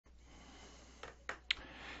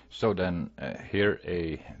So then here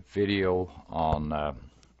a video on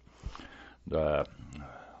the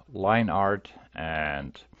line art,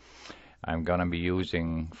 and I'm gonna be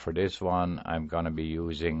using for this one I'm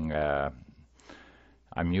using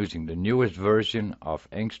the newest version of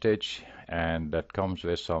inkstitch, and that comes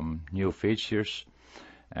with some new features,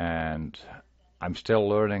 and I'm still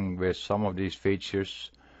learning with some of these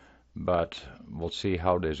features, but we'll see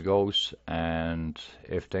how this goes and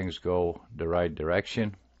if things go the right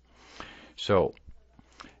direction. So,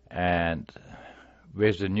 and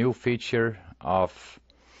with the new feature of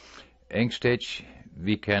inkstitch,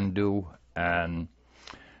 we can do an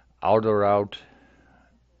outer route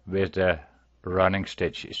with the running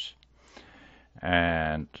stitches.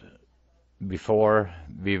 And before,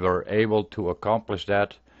 we were able to accomplish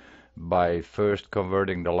that by first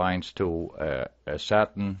converting the lines to a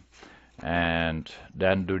satin and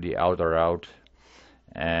then do the outer route,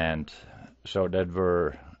 and so that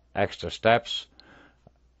were extra steps.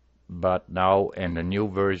 But now in the new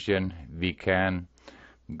version we can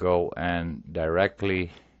go and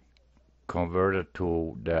directly convert it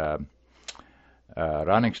to the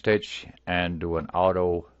running stitch and do an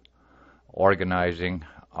auto organizing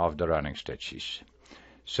of the running stitches.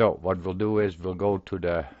 So what we'll do is we'll go to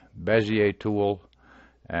the Bezier tool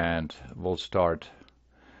and we'll start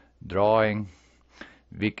drawing.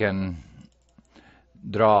 We can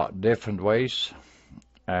draw different ways,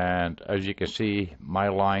 and as you can see, my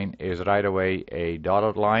line is right away a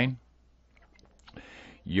dotted line.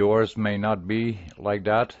 Yours may not be like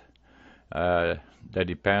that. That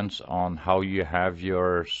depends on how you have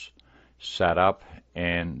yours set up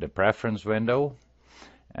in the preference window.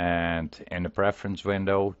 And in the preference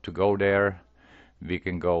window, to go there, we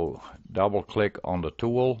can go double click on the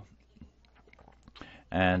tool,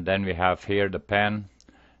 and then we have here the pen,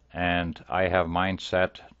 and I have mine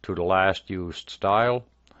set to the last used style.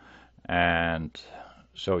 And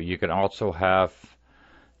so you can also have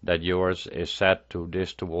that yours is set to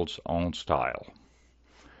this tool's own style.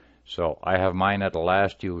 So I have mine at the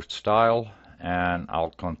last used style, and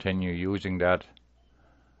I'll continue using that.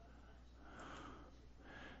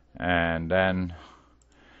 And then,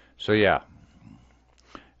 so yeah,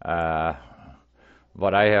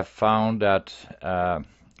 what I have found that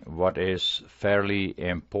what is fairly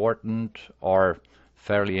important,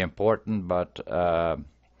 but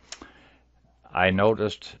I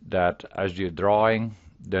noticed that as you're drawing,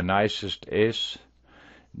 the nicest is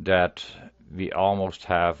that we almost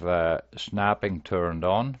have snapping turned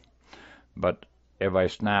on. But if I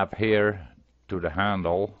snap here to the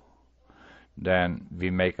handle, then we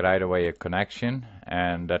make right away a connection,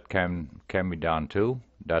 and that can be done too.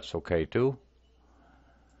 That's okay too.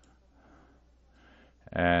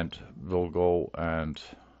 And we'll go and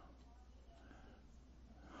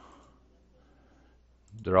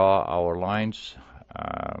draw our lines,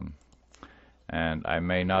 and I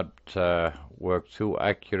may not work too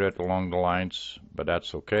accurate along the lines, but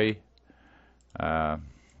that's okay.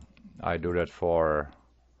 I do that for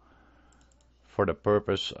the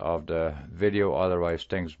purpose of the video, otherwise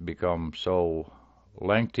things become so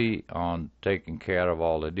lengthy on taking care of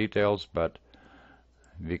all the details. But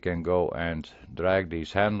we can go and drag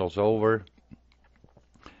these handles over,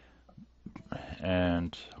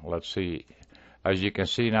 and let's see, as you can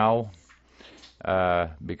see now,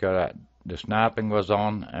 because the snapping was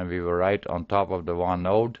on and we were right on top of the one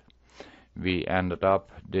node, we ended up,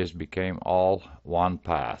 this became all one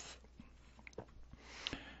path.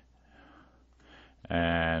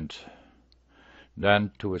 And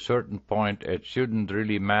then to a certain point, it shouldn't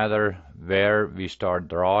really matter where we start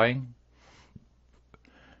drawing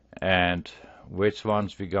and which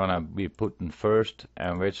ones we're gonna be putting first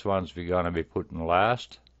and which ones we're gonna be putting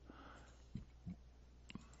last.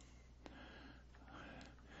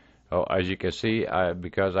 Oh, as you can see,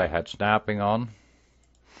 because I had snapping on,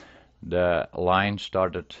 the line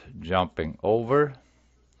started jumping over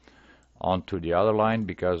onto the other line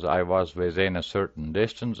because I was within a certain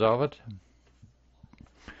distance of it.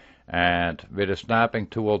 And with the snapping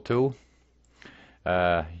tool too,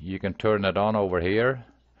 you can turn it on over here,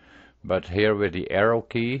 but here with the arrow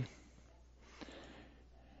key,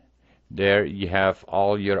 there you have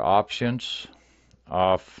all your options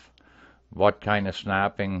of what kind of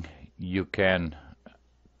snapping you can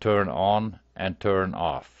turn on and turn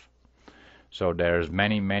off. So there's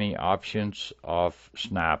many options of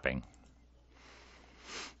snapping.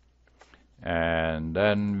 And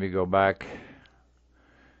then we go back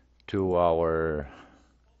to our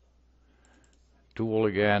tool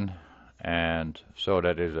again, and so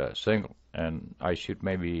that is a single, and I should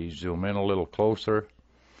maybe zoom in a little closer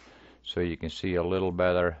so you can see a little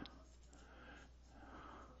better.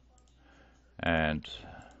 and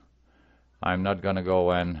I'm not gonna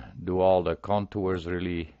go and do all the contours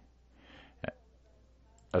really.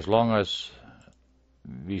 As long as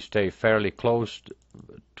we stay fairly close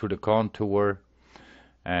to the contour,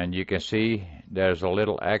 and you can see there's a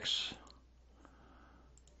little X,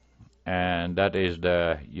 and that is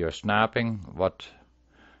your snapping, what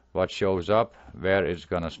shows up, where it's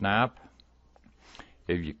gonna snap.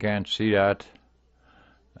 If you can't see that,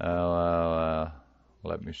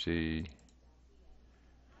 let me see.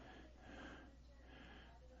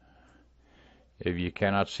 If you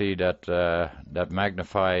cannot see that that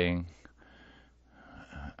magnifying,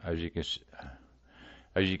 as you can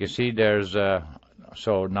see, there's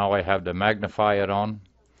so now I have the magnifier on,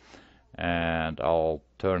 and I'll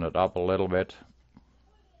turn it up a little bit,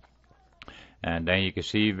 and then you can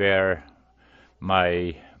see where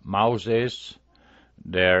my mouse is.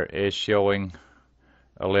 There is showing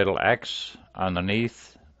a little X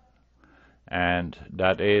underneath, and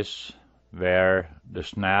that is where the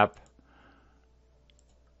snap,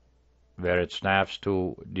 where it snaps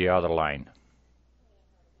to the other line.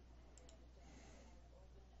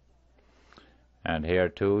 And here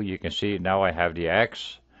too, you can see now I have the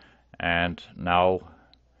X, and now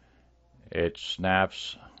it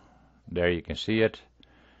snaps. There you can see it.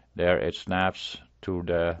 There it snaps to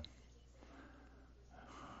the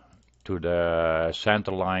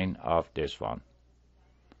center line of this one.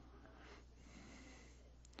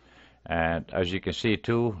 And as you can see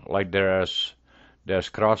too, like there's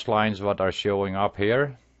cross lines what are showing up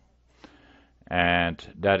here, and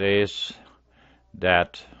that is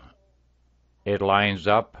that it lines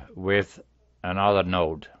up with another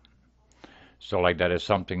node. So like that is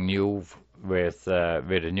something new with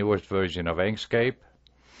the newest version of Inkscape,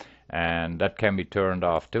 and that can be turned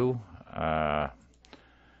off too.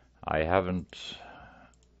 I haven't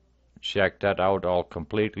checked that out all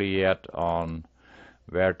completely yet on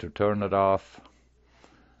where to turn it off.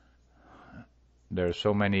 There's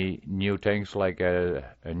so many new things, like a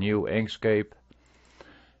new Inkscape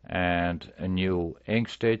and a new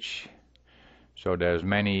inkstitch. So there's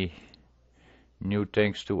many new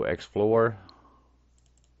things to explore.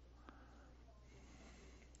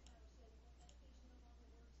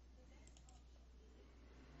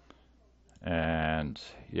 And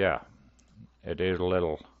yeah, it is a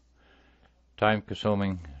little time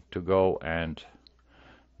consuming to go and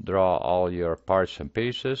draw all your parts and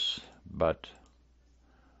pieces, but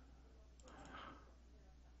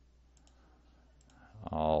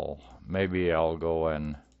maybe I'll go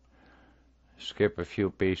and skip a few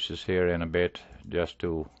pieces here in a bit just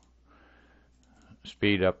to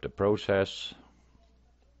speed up the process.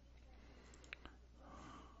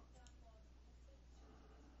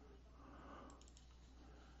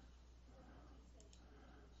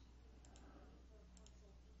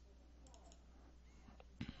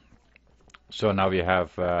 So now we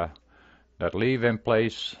have that leaf in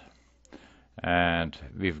place, and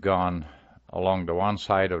we've gone along the one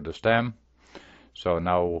side of the stem. So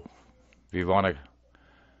now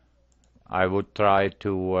I would try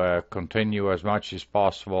to continue as much as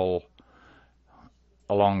possible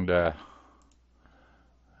along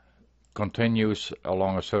continues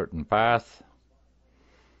along a certain path.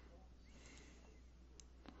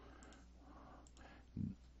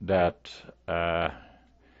 That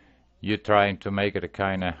you're trying to make it a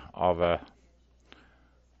kind of a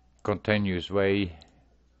continuous way.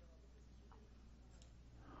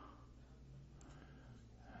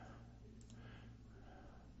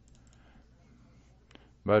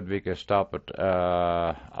 But we can stop it.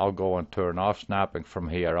 I'll go and turn off snapping from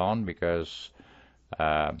here on, because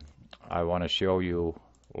I want to show you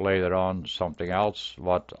later on something else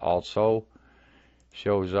what also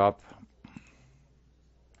shows up.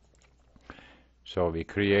 So we're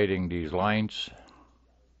creating these lines,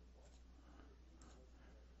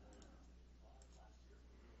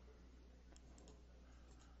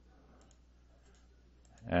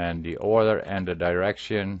 and the order and the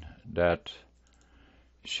direction, that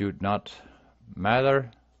should not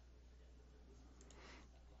matter.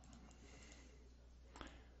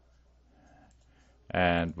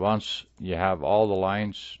 And once you have all the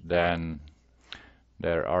lines, then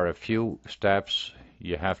there are a few steps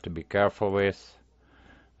you have to be careful with,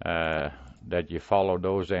 that you follow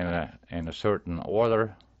those in a certain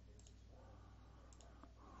order.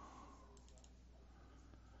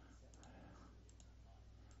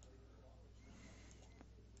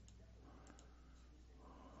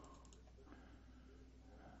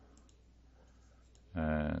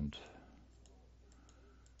 And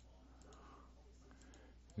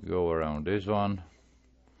go around this one,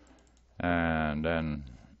 and then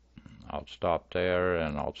I'll stop there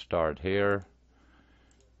and I'll start here.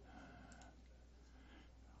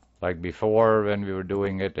 Like before, when we were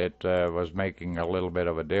doing it, it was making a little bit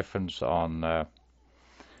of a difference on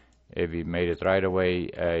if we made it right away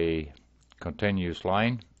a continuous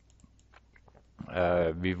line.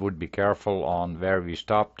 We would be careful on where we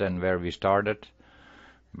stopped and where we started,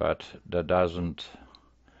 but that doesn't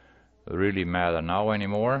really matter now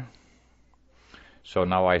anymore. So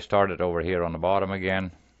now I started over here on the bottom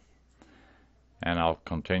again, and I'll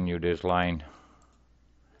continue this line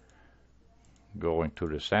going to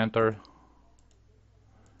the center.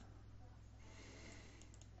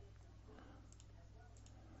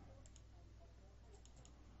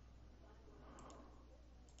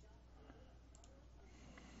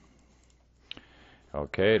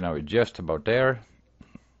 Okay, now we're just about there.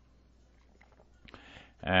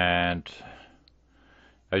 And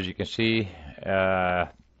as you can see,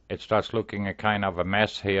 it starts looking a kind of a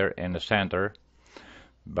mess here in the center.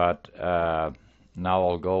 But now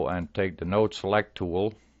I'll go and take the node select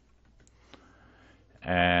tool.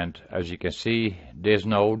 And as you can see, this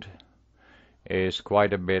node is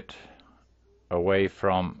quite a bit away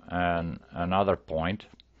from another point.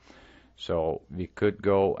 So we could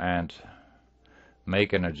go and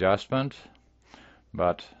make an adjustment,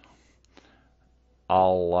 but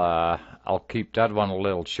I'll keep that one a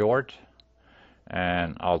little short,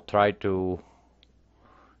 and I'll try to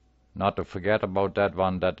not to forget about that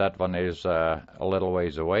one, that one is a little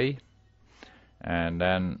ways away, and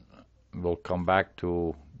then we'll come back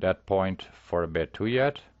to that point for a bit too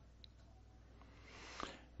yet.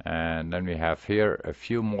 And then we have here a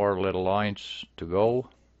few more little lines to go,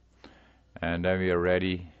 and then we are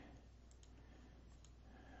ready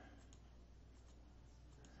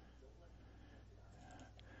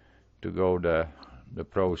to go the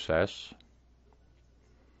process.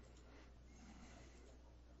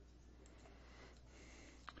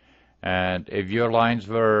 And if your lines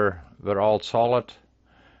were all solid,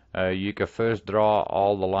 you can first draw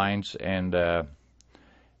all the lines in the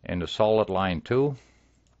solid line too,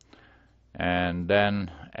 and then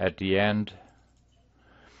at the end,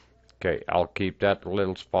 okay, I'll keep that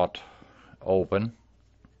little spot open.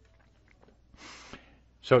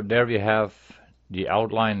 So there we have the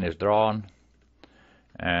outline is drawn,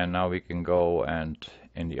 and now we can go and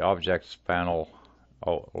in the objects panel,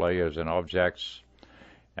 layers and objects,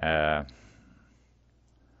 I'll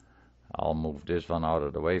move this one out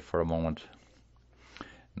of the way for a moment.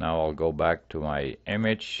 Now I'll go back to my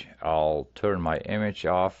image, I'll turn my image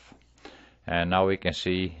off, and now we can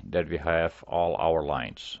see that we have all our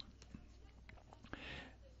lines.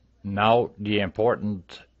 Now the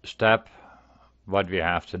important step what we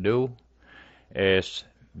have to do is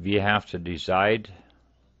we have to decide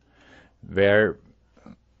where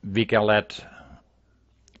we can let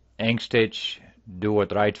inkstitch do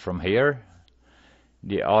it right from here,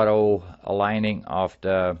 the auto aligning of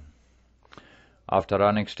the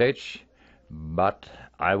running stitch, but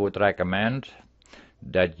I would recommend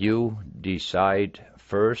that you decide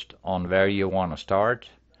first on where you want to start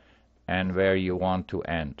and where you want to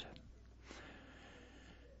end,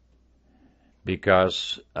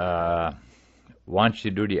 because once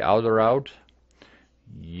you do the outer route,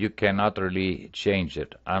 you cannot really change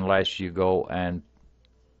it unless you go and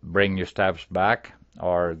bring your steps back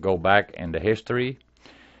or go back in the history.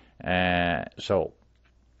 So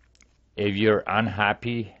if you're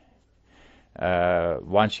unhappy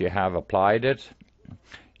once you have applied it,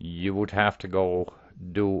 you would have to go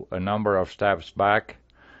do a number of steps back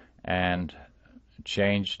and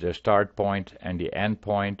change the start point and the end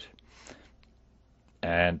point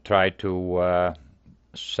and try to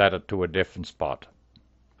set it to a different spot.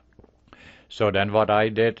 So then what I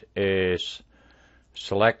did is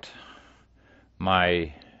select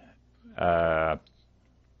my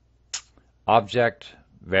object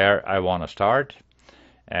where I want to start,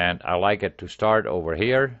 and I like it to start over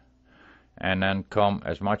here and then come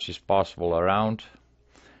as much as possible around,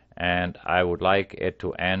 and I would like it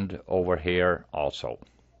to end over here also.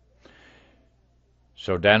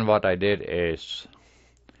 So then what I did is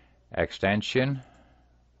extension,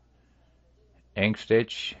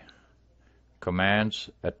 inkstitch, commands,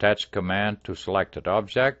 attach command to selected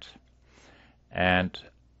object, and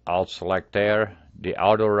I'll select there the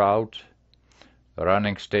auto route,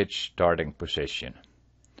 running stitch starting position,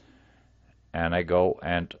 and I go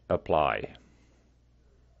and apply.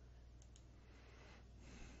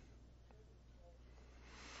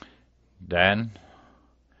 Then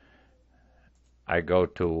I go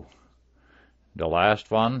to the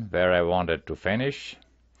last one where I wanted to finish,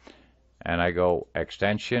 and I go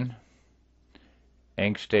extension,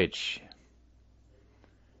 inkstitch,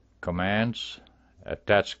 commands,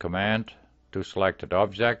 attach command to selected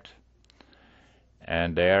object,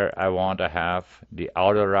 and there I want to have the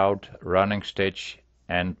outer route running stitch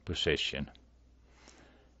and position,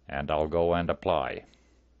 and I'll go and apply.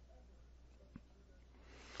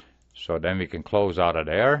 So then we can close out of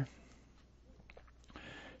there.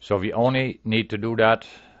 So we only need to do that,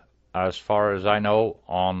 as far as I know,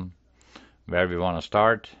 on where we want to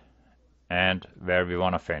start and where we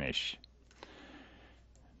want to finish.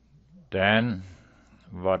 Then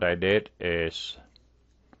what I did is,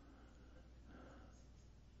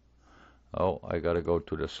 I gotta go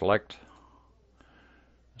to the select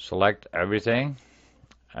everything,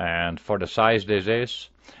 and for the size this is,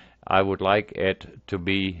 I would like it to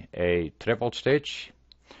be a triple stitch.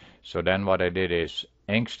 So then what I did is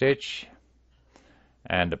ink stitch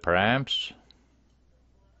and the paramps,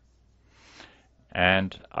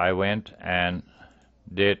 and I went and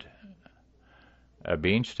did a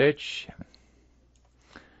bean stitch.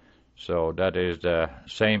 So that is the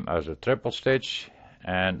same as a triple stitch,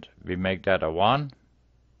 and we make that a 1.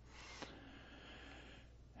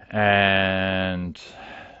 And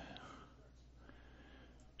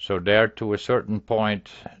so there to a certain point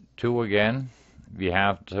 2 again, we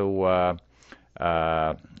have to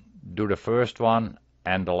do the first one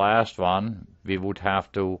and the last one. We would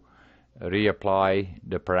have to reapply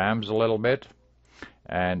the params a little bit,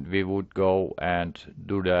 and we would go and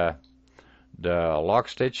do the lock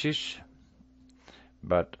stitches,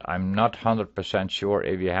 but I'm not 100% sure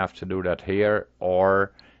if you have to do that here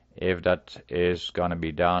or if that is gonna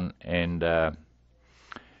be done in the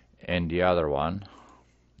other one,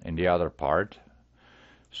 in the other part.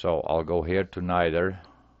 So I'll go here to neither,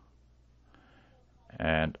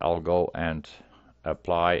 and I'll go and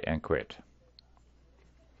apply and quit.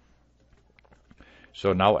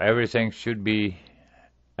 So now everything should be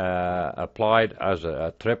applied as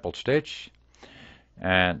a triple stitch,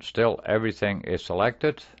 and still everything is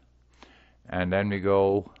selected, and then we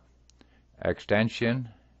go extension,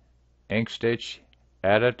 ink stitch,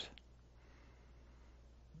 edit.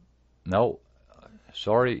 No,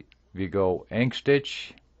 sorry, we go ink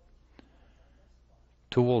stitch,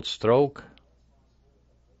 tool stroke,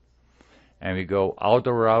 and we go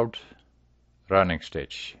outer route running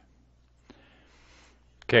stitch.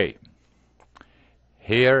 Okay,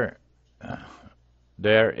 here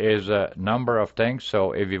there is a number of things.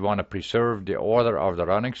 So if you want to preserve the order of the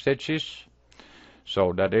running stitches,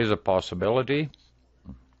 so that is a possibility.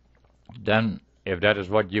 Then if that is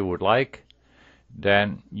what you would like,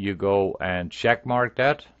 then you go and check mark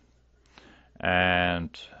that, and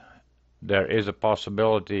there is a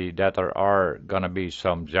possibility that there are gonna be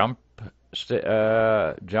some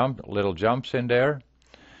little jumps in there.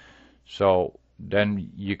 So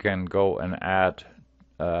then you can go and add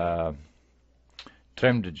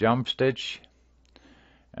trim the jump stitch,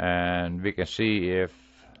 and we can see if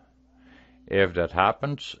that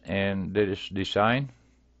happens in this design,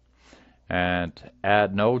 and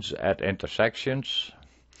add nodes at intersections,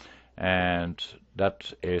 and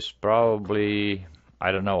that is probably,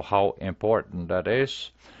 I don't know how important that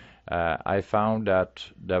is. I found that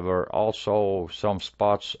there were also some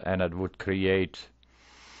spots, and it would create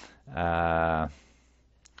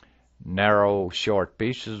narrow short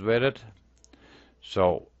pieces with it.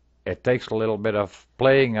 So it takes a little bit of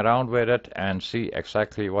playing around with it and see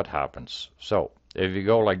exactly what happens. So if we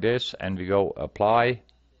go like this and we go apply,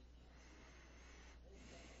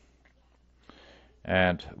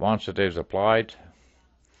 and once it is applied,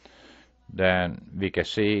 then we can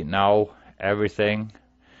see now everything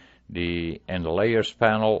in the layers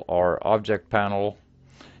panel or object panel,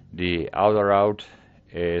 the outer out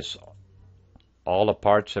is all the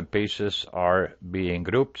parts and pieces are being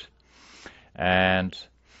grouped, and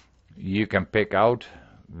you can pick out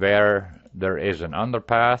where there is an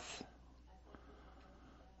underpath.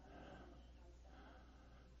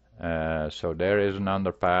 So there is an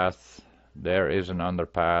underpath, there is an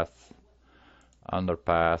underpath,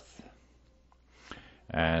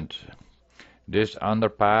 and this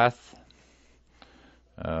underpath,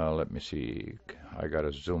 let me see, I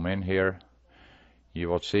gotta zoom in here. You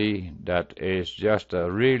will see that is just a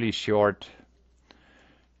really short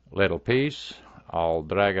little piece. I'll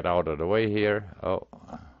drag it out of the way here. Oh,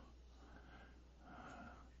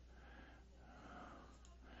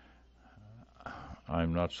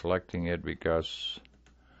 I'm not selecting it because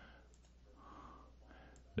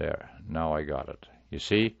there, now I got it. You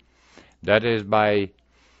see, that is by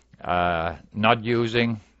not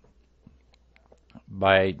using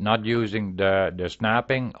the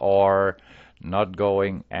snapping, or not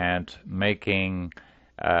going and making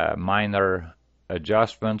minor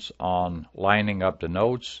adjustments on lining up the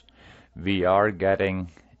nodes, we are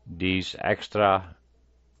getting these extra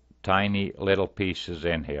tiny little pieces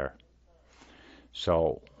in here.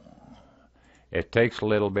 So it takes a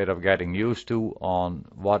little bit of getting used to on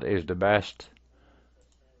what is the best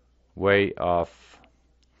way of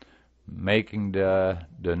making the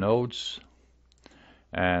nodes,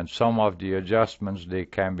 and some of the adjustments they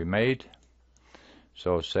can be made.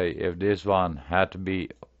 So say if this one had to be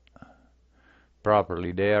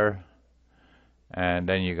properly there, and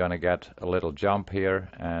then you're gonna get a little jump here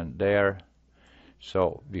and there,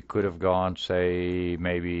 so we could have gone, say,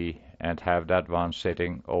 maybe and have that one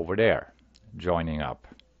sitting over there joining up.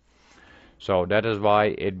 So that is why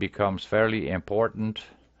it becomes fairly important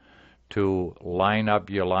to line up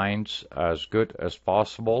your lines as good as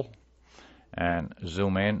possible and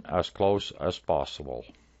zoom in as close as possible.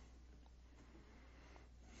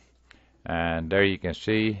 And there you can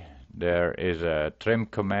see there is a trim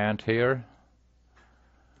command here.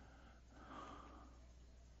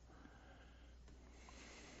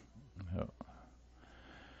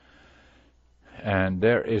 And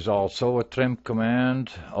there is also a trim command,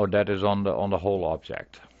 oh, that is on the whole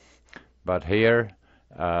object. But here,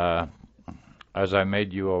 as I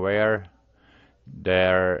made you aware,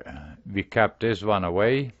 there we kept this one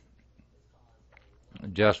away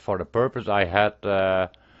just for the purpose I had,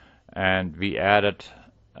 and we added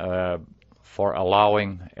for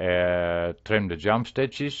allowing trim the jump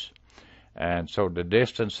stitches, and so the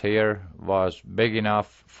distance here was big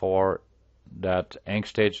enough for that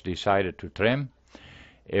inkstitch decided to trim.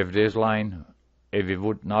 If this line, if we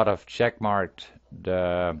would not have checkmarked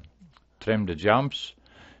the trim the jumps,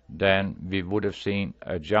 then we would have seen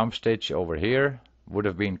a jump stitch over here would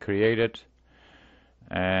have been created.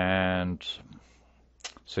 And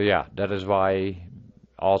so yeah, that is why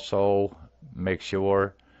also make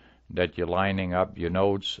sure that you're lining up your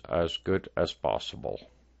nodes as good as possible.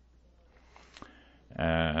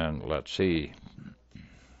 And let's see.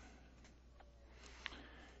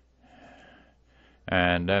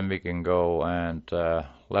 And then we can go and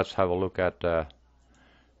let's have a look at the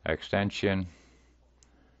extension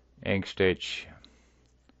inkstitch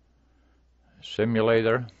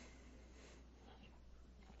simulator.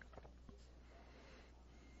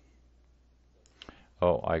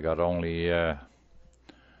 Oh, I got only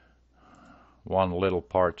one little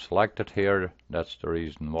part selected here. That's the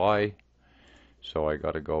reason why. So I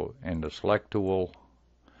got to go in the select tool,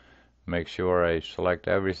 make sure I select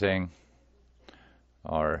everything.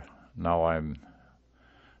 Or now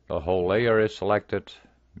the whole layer is selected.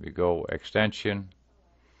 We go extension,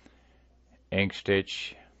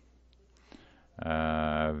 inkstitch,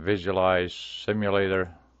 visualize simulator.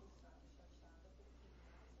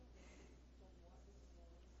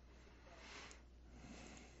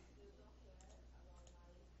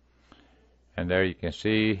 And there you can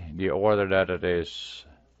see the order that it is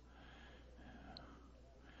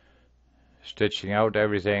stitching out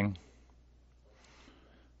everything.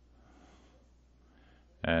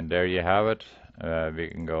 And there you have it. We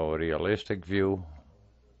can go realistic view.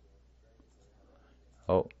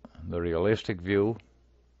 Oh, the realistic view.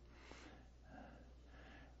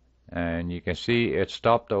 And you can see it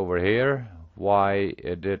stopped over here. Why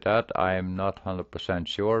it did that, I'm not 100%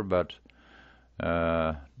 sure, but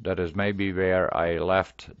that is maybe where I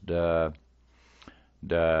left the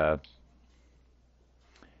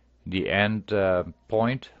end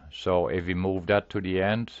point. So if we move that to the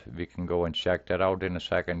end, we can go and check that out in a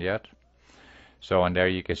second yet. So, and there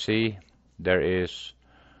you can see there is,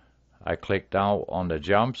 I click now on the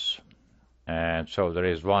jumps, and so there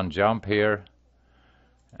is one jump here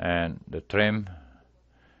and the trim,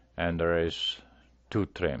 and there is two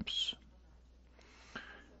trims.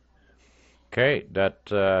 Okay,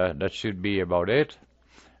 that should be about it.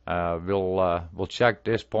 We'll check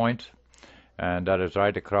this point, and that is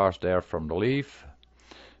right across there from the leaf.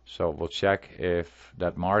 So we'll check if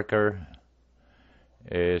that marker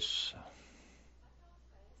is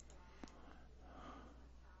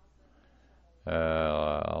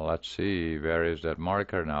let's see, where is that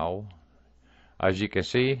marker now? As you can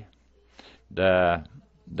see, that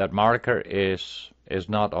marker is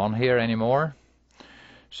not on here anymore.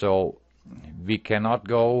 So we cannot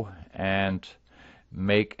go and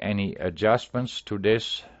make any adjustments to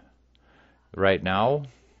this right now.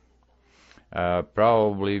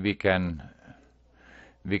 Probably we can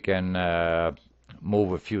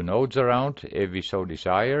move a few nodes around if we so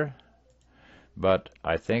desire, but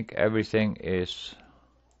I think everything is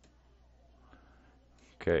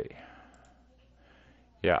okay.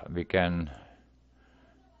 Yeah, we can,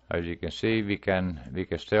 as you can see, we can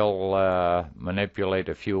still manipulate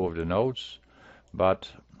a few of the nodes,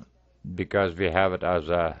 but because we have it as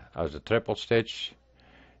a triple stitch,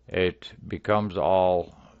 it becomes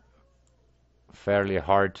all fairly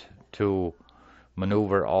hard to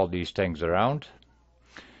maneuver all these things around.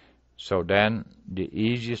 So then the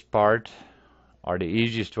easiest part, or the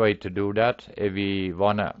easiest way to do that, if we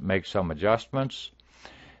want to make some adjustments,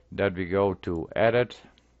 that we go to Edit,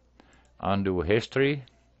 Undo History,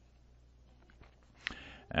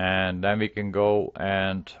 and then we can go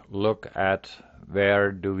and look at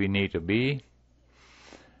where do we need to be.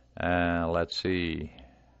 Let's see.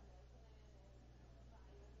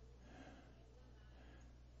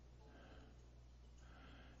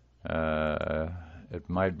 It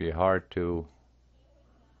might be hard to.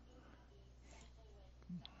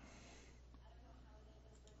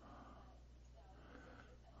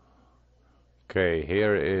 Okay,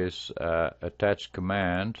 here is attach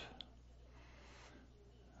command,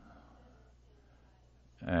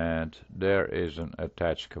 and there is an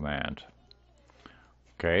attach command.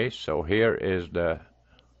 Okay, so here is the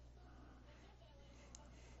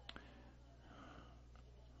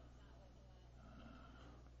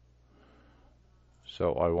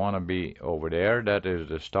so I want to be over there. That is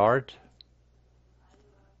the start.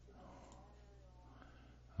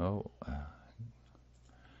 Oh,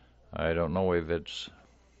 I don't know if it's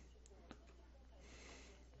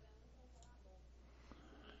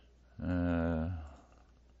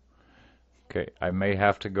okay. I may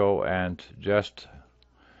have to go and just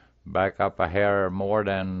back up a hair more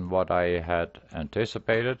than what I had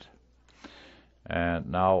anticipated. And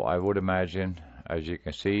now I would imagine, as you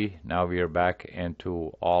can see, now we are back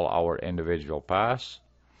into all our individual paths.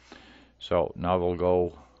 So now we'll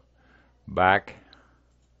go back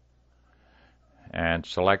and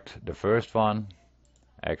select the first one,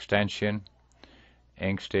 extension,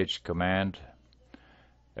 inkstitch command,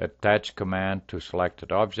 attach command to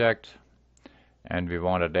selected object, and we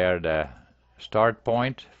wanted there the start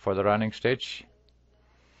point for the running stitch,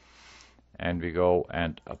 and we go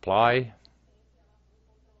and apply,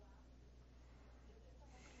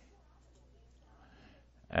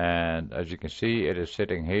 and as you can see it is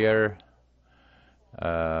sitting here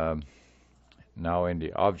now in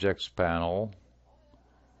the objects panel.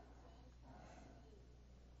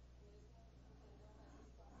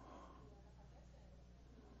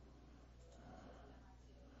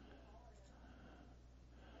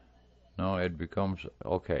 No, it becomes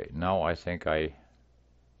okay. Now I think no,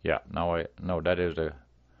 that is the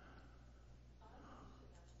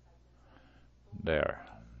there.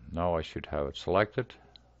 Now I should have it selected,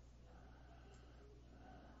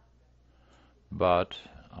 but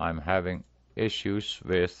I'm having issues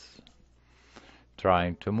with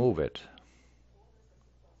trying to move it.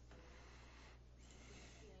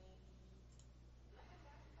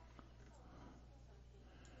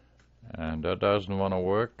 And that doesn't want to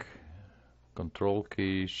work. Control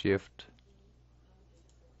key, shift.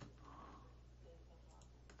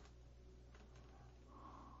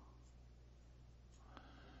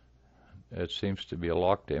 It seems to be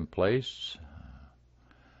locked in place.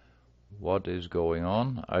 What is going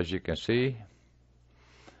on? As you can see,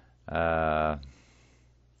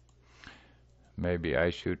 maybe I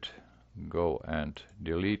should go and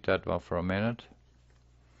delete that one for a minute.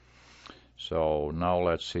 So now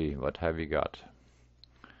let's see, what have we got?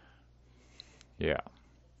 Yeah.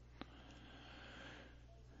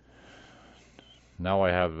 Now I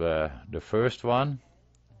have the first one.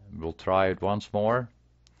 We'll try it once more.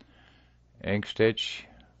 Inkstitch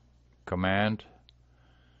command,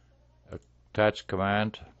 attach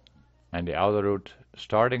command, and the outer root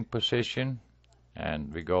starting position,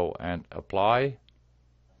 and we go and apply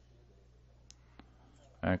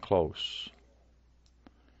and close.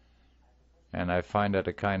 And I find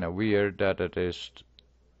that kind of weird that it is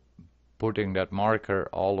putting that marker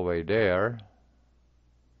all the way there.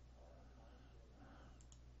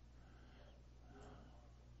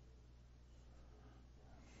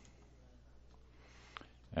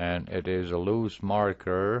 And it is a loose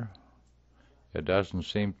marker. It doesn't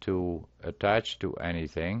seem to attach to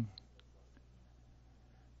anything.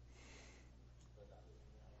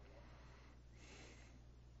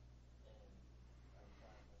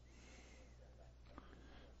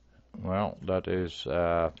 Well, that is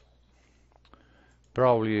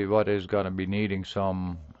probably what is going to be needing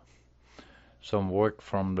some work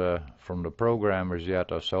from the programmers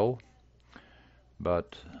yet or so,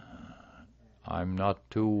 but I'm not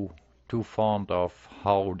too fond of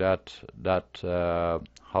how that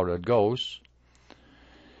goes.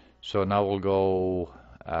 So now we'll go.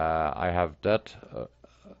 I have that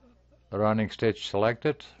running stitch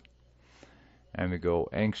selected, and we go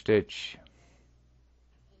inkstitch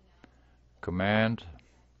command,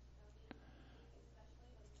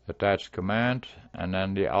 attach command, and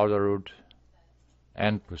then the outer root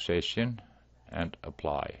end position, and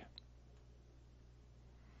apply.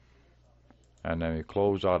 And then we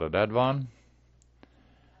close out of that one,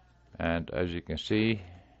 and as you can see,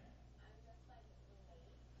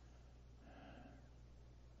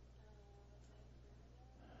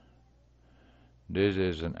 this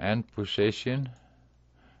is an end position.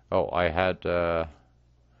 Oh, I had that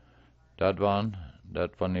one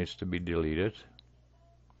needs to be deleted,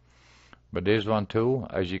 but this one too,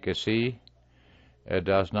 as you can see, it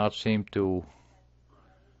does not seem to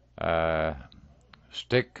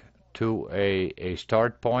stick to a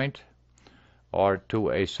start point or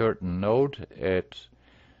to a certain node.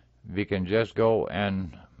 We can just go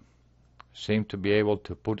and seem to be able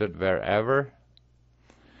to put it wherever.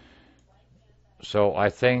 So I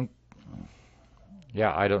think,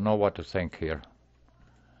 yeah, I don't know what to think here.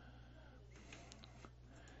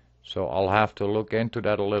 So I'll have to look into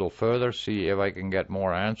that a little further, see if I can get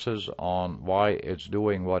more answers on why it's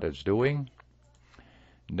doing what it's doing.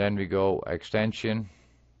 Then we go extension,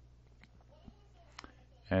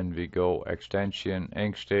 and we go extension,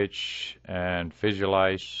 inkstitch, and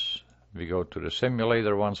visualize. We go to the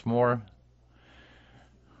simulator once more.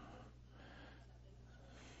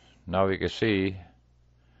 Now we can see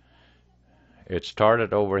it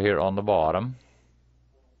started over here on the bottom.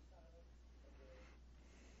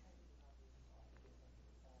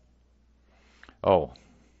 Oh,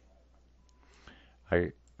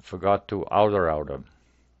 I forgot to outer them.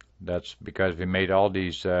 That's because we made all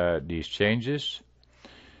these changes.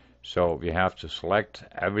 So we have to select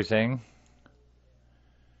everything,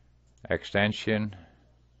 extension,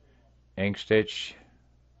 inkstitch,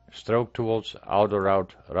 stroke tools, outer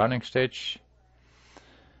out running stitch,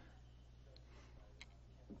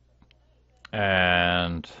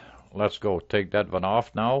 and let's go take that one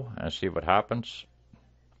off now and see what happens.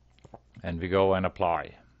 And we go and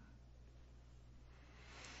apply,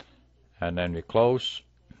 and then we close,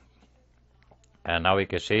 and now we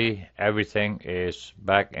can see everything is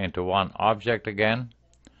back into one object again.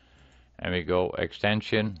 And we go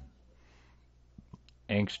extension,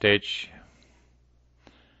 inkstitch,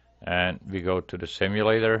 and we go to the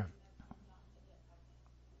simulator,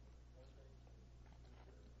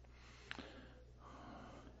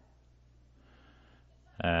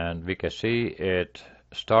 and we can see it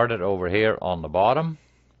started over here on the bottom.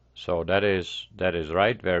 So that is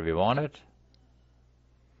right where we want it.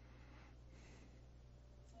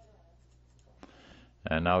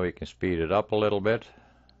 And now we can speed it up a little bit.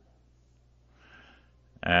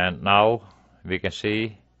 And now we can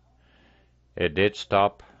see it did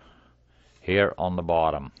stop here on the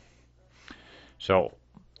bottom. So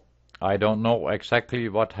I don't know exactly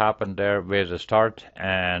what happened there with the start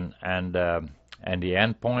and the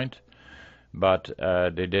end point, but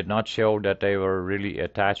they did not show that they were really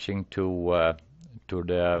attaching to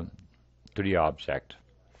the object.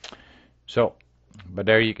 So, but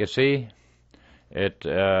there you can see it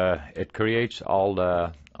creates all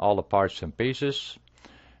the parts and pieces.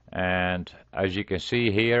 And as you can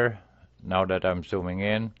see here, now that I'm zooming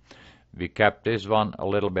in, we kept this one a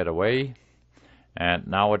little bit away, and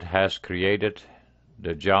now it has created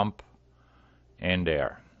the jump in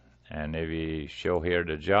there. And if we show here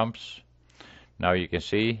the jumps, now you can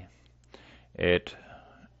see it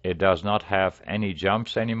does not have any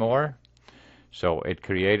jumps anymore. So it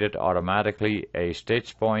created automatically a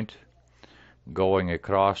stitch point going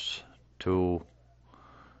across to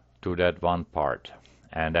that one part.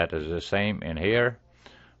 And that is the same in here.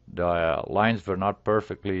 The lines were not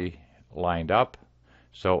perfectly lined up,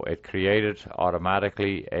 so it created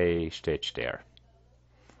automatically a stitch there.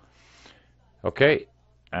 Okay,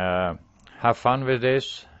 have fun with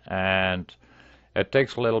this, and it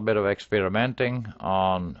takes a little bit of experimenting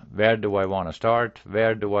on where do I want to start,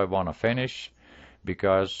 where do I want to finish,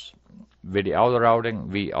 because with the outer routing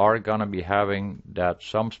we are gonna be having that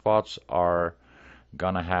some spots are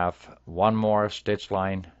gonna have one more stitch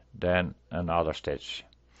line than another stitch.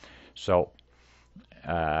 So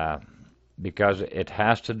because it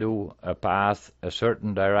has to do a path a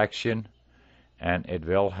certain direction, and it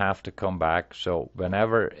will have to come back, so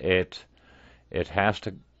whenever it has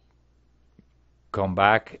to come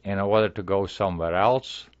back in order to go somewhere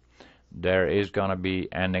else, there is gonna be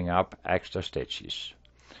ending up extra stitches.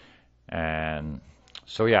 And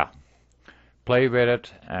so yeah, play with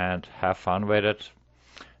it and have fun with it,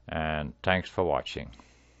 and thanks for watching.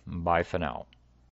 Bye for now.